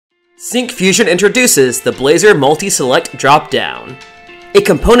Syncfusion introduces the Blazor MultiSelect Dropdown, a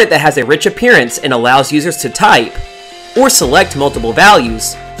component that has a rich appearance and allows users to type or select multiple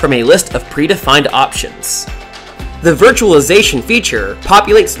values from a list of predefined options. The virtualization feature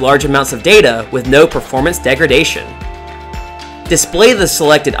populates large amounts of data with no performance degradation. Display the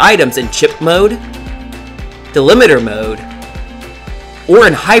selected items in chip mode, delimiter mode, or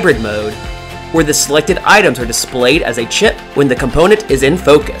in hybrid mode, where the selected items are displayed as a chip when the component is in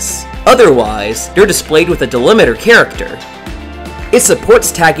focus. Otherwise, they're displayed with a delimiter character. It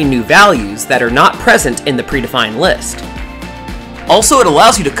supports tagging new values that are not present in the predefined list. Also, it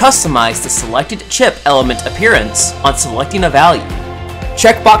allows you to customize the selected chip element appearance on selecting a value.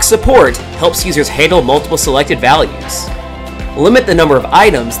 Checkbox support helps users handle multiple selected values. Limit the number of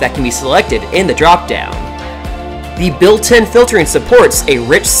items that can be selected in the dropdown. The built-in filtering supports a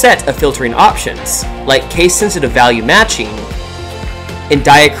rich set of filtering options, like case-sensitive value matching and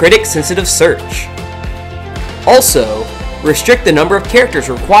diacritic-sensitive search. Also, restrict the number of characters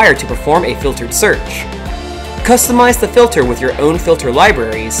required to perform a filtered search. Customize the filter with your own filter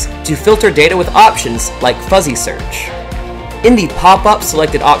libraries to filter data with options like fuzzy search. In the pop-up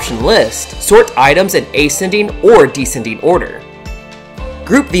selected option list, sort items in ascending or descending order.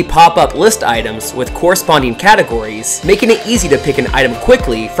 Group the pop-up list items with corresponding categories, making it easy to pick an item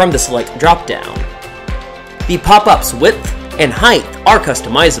quickly from the select dropdown. The pop-up's width and height are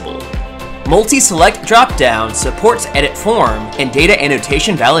customizable. MultiSelect Dropdown supports edit form and data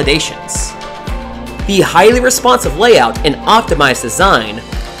annotation validations. The highly responsive layout and optimized design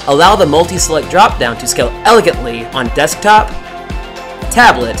allow the MultiSelect Dropdown to scale elegantly on desktop,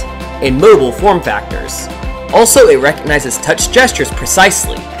 tablet, and mobile form factors. Also, it recognizes touch gestures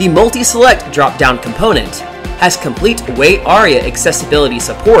precisely. The MultiSelect Dropdown component has complete weight ARIA accessibility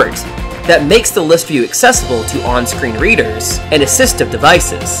support that makes the list view accessible to on-screen readers and assistive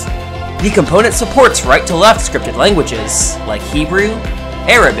devices. The component supports right-to-left scripted languages like Hebrew,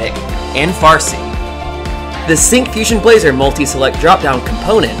 Arabic, and Farsi. The Syncfusion Blazor MultiSelect Dropdown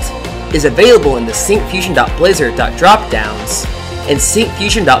component is available in the syncfusion.blazor.dropdowns and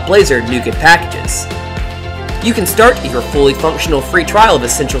syncfusion.blazor NuGet packages. You can start your fully functional free trial of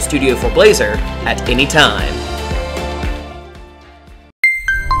Essential Studio for Blazor at any time.